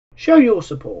Show your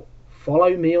support.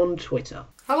 Follow me on Twitter.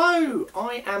 Hello,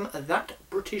 I am That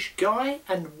British Guy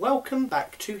and welcome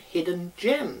back to Hidden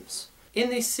Gems. In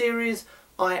this series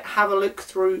I have a look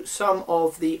through some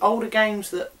of the older games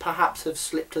that perhaps have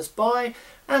slipped us by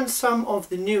and some of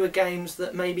the newer games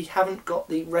that maybe haven't got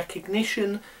the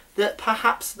recognition that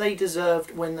perhaps they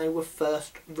deserved when they were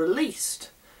first released.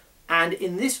 And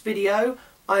in this video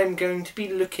I'm going to be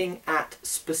looking at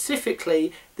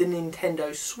specifically the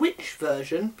Nintendo Switch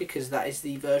version, because that is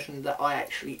the version that I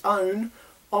actually own,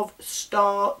 of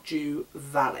Stardew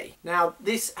Valley. Now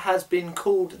this has been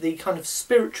called the kind of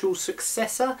spiritual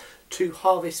successor to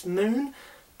Harvest Moon,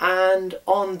 and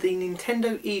on the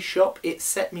Nintendo eShop it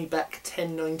set me back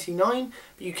 $10.99,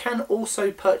 but you can also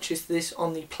purchase this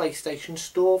on the PlayStation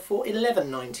Store for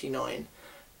 $11.99.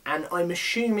 And I'm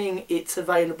assuming it's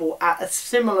available at a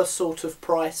similar sort of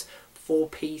price for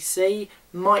PC,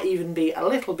 might even be a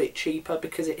little bit cheaper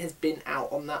because it has been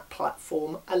out on that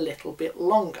platform a little bit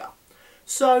longer.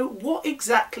 So what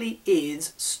exactly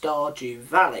is Stardew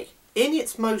Valley? In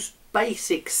its most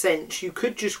basic sense, you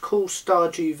could just call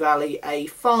Stardew Valley a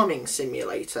farming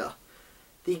simulator.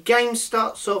 The game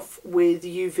starts off with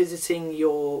you visiting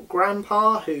your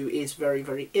grandpa, who is very,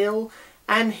 very ill,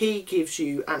 and he gives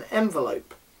you an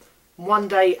envelope. One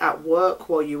day at work,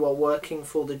 while you are working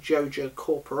for the Joja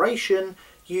Corporation,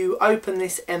 you open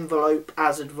this envelope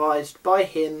as advised by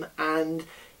him, and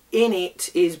in it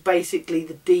is basically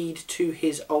the deed to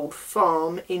his old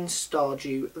farm in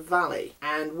Stardew Valley.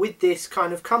 And with this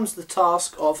kind of comes the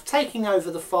task of taking over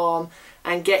the farm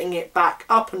and getting it back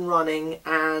up and running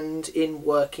and in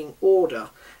working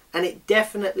order. And it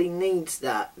definitely needs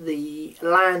that. The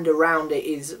land around it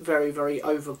is very, very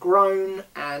overgrown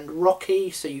and rocky,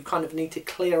 so you kind of need to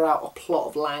clear out a plot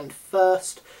of land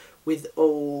first with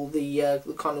all the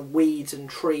kind of weeds and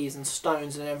trees and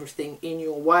stones and everything in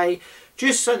your way,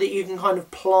 just so that you can kind of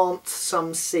plant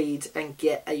some seeds and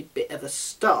get a bit of a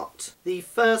start. The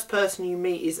first person you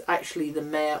meet is actually the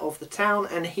mayor of the town,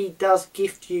 and he does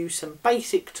gift you some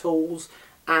basic tools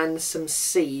and some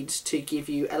seeds to give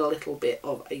you a little bit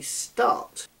of a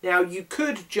start. Now you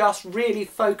could just really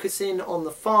focus in on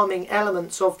the farming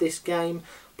elements of this game,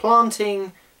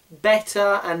 planting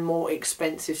better and more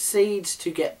expensive seeds to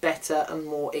get better and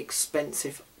more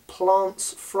expensive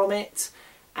plants from it,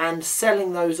 and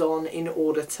selling those on in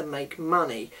order to make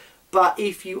money. But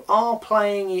if you are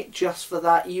playing it just for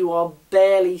that, you are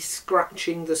barely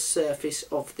scratching the surface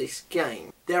of this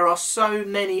game. There are so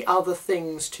many other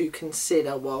things to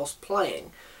consider whilst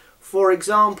playing. For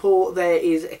example, there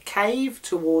is a cave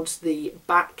towards the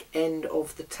back end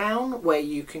of the town where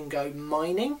you can go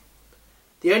mining.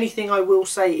 The only thing I will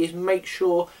say is make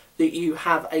sure that you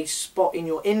have a spot in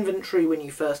your inventory when you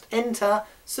first enter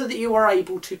so that you are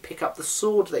able to pick up the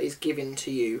sword that is given to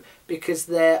you, because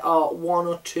there are one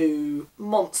or two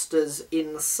monsters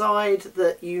inside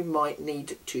that you might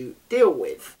need to deal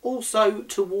with. Also,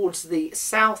 towards the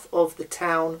south of the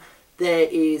town there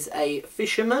is a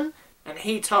fisherman, and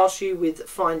he tasks you with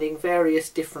finding various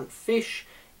different fish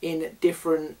in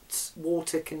different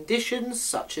water conditions,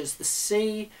 such as the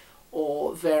sea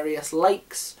or various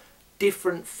lakes.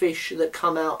 Different fish that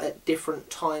come out at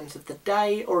different times of the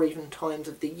day or even times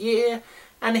of the year,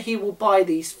 and he will buy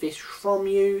these fish from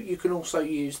you. You can also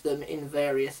use them in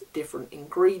various different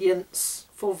ingredients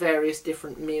for various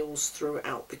different meals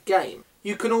throughout the game.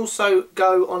 You can also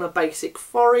go on a basic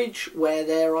forage where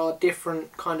there are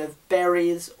different kind of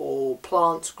berries or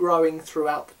plants growing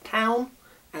throughout the town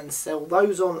and sell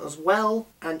those on as well,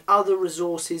 and other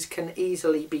resources can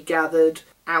easily be gathered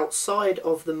outside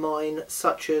of the mine,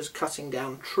 such as cutting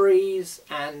down trees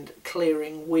and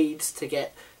clearing weeds to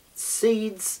get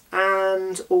seeds,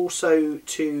 and also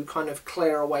to kind of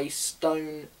clear away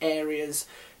stone areas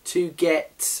to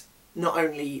get not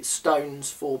only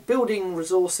stones for building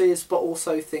resources but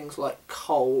also things like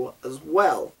coal as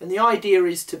well. And the idea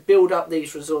is to build up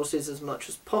these resources as much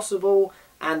as possible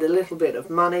and a little bit of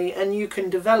money, and you can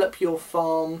develop your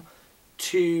farm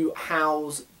to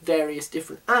house various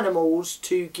different animals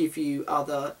to give you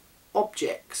other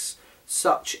objects,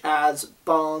 such as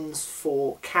barns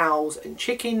for cows and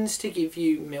chickens to give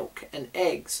you milk and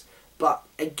eggs. But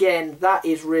again, that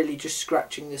is really just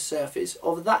scratching the surface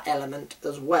of that element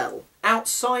as well.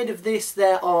 Outside of this,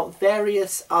 there are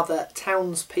various other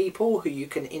townspeople who you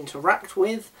can interact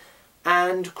with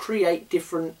and create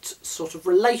different sort of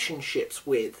relationships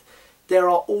with. There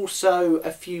are also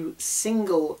a few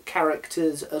single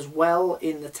characters as well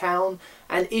in the town,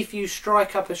 and if you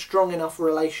strike up a strong enough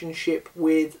relationship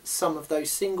with some of those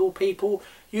single people,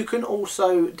 you can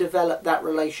also develop that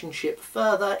relationship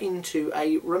further into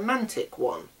a romantic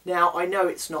one. Now, I know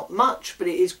it's not much, but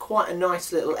it is quite a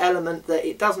nice little element that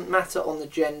it doesn't matter on the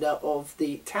gender of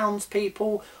the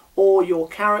townspeople or your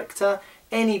character.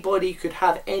 Anybody could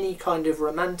have any kind of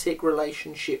romantic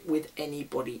relationship with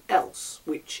anybody else,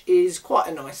 which is quite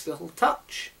a nice little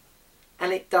touch.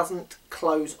 And it doesn't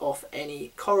close off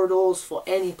any corridors for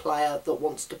any player that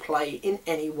wants to play in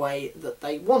any way that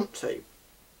they want to.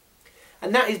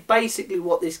 And that is basically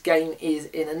what this game is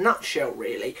in a nutshell,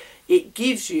 really. It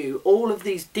gives you all of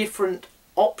these different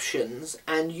options,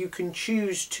 and you can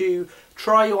choose to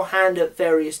try your hand at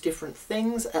various different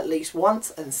things at least once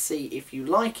and see if you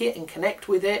like it and connect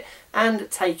with it and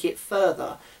take it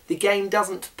further. The game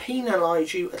doesn't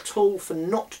penalise you at all for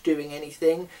not doing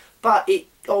anything, but it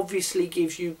obviously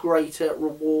gives you greater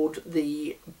reward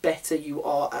the better you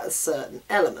are at a certain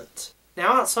element.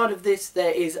 Now, outside of this,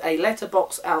 there is a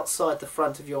letterbox outside the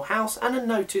front of your house and a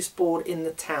notice board in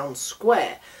the town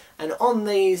square. And on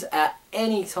these, at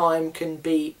any time, can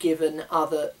be given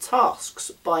other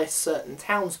tasks by certain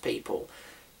townspeople.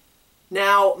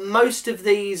 Now, most of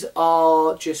these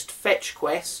are just fetch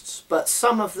quests, but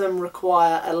some of them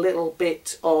require a little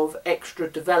bit of extra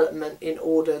development in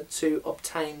order to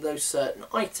obtain those certain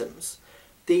items.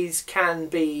 These can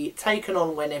be taken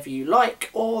on whenever you like,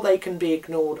 or they can be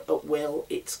ignored at will.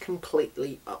 It's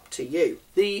completely up to you.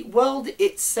 The world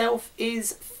itself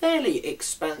is fairly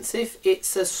expansive.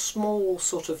 It's a small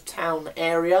sort of town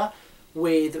area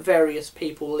with various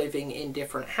people living in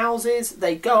different houses.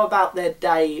 They go about their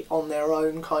day on their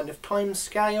own kind of time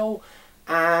scale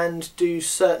and do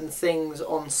certain things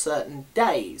on certain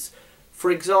days. For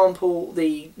example,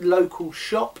 the local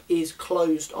shop is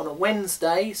closed on a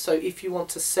Wednesday, so if you want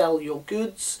to sell your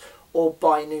goods or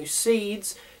buy new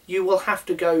seeds, you will have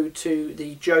to go to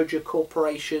the Joja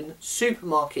Corporation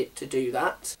supermarket to do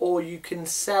that, or you can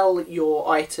sell your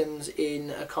items in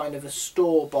a kind of a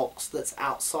store box that's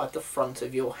outside the front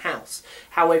of your house.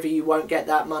 However, you won't get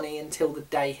that money until the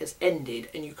day has ended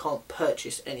and you can't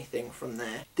purchase anything from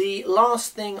there. The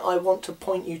last thing I want to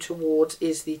point you towards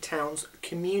is the town's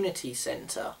community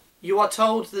centre. You are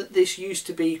told that this used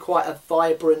to be quite a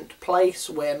vibrant place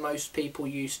where most people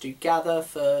used to gather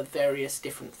for various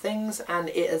different things, and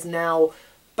it has now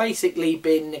basically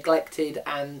been neglected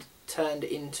and turned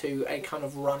into a kind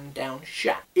of run-down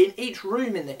shack. In each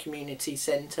room in the community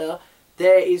centre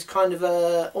there is kind of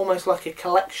almost like a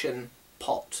collection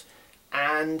pot,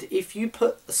 and if you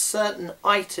put certain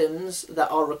items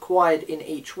that are required in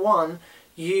each one,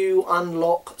 you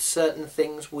unlock certain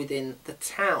things within the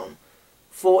town.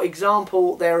 For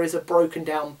example, there is a broken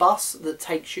down bus that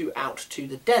takes you out to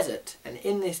the desert, and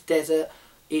in this desert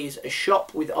is a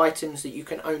shop with items that you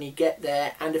can only get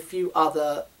there and a few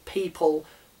other people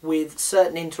with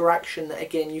certain interaction that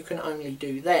again you can only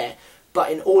do there.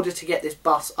 But in order to get this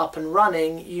bus up and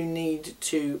running, you need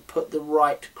to put the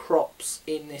right crops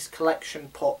in this collection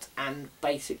pot and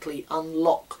basically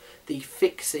unlock the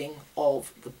fixing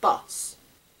of the bus.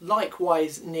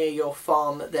 Likewise, near your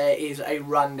farm there is a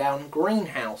rundown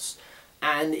greenhouse,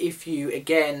 and if you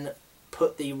again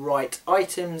put the right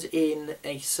items in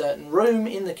a certain room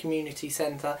in the community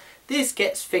centre, this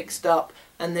gets fixed up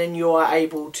and then you are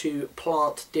able to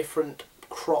plant different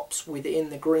crops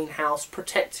within the greenhouse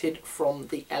protected from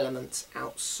the elements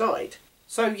outside.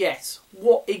 So yes,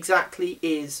 what exactly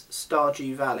is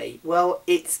Stardew Valley? Well,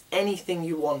 it's anything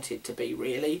you want it to be,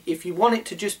 really. If you want it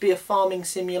to just be a farming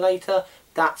simulator,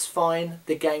 that's fine.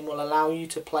 The game will allow you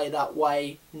to play that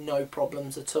way, no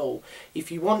problems at all.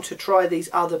 If you want to try these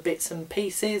other bits and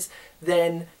pieces,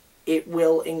 then it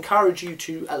will encourage you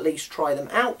to at least try them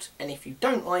out, and if you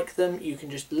don't like them, you can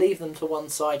just leave them to one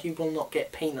side. You will not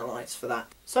get penalised for that.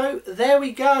 So there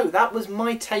we go, that was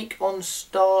my take on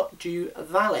Stardew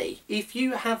Valley. If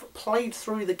you have played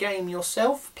through the game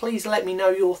yourself, please let me know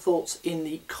your thoughts in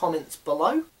the comments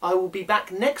below. I will be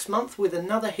back next month with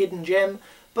another hidden gem,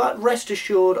 but rest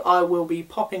assured I will be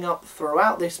popping up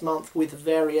throughout this month with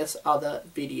various other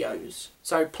videos.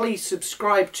 So please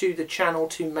subscribe to the channel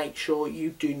to make sure you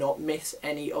do not miss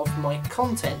any of my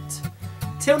content.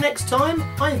 Till next time,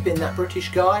 I've been That British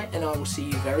Guy, and I will see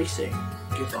you very soon.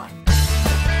 Goodbye.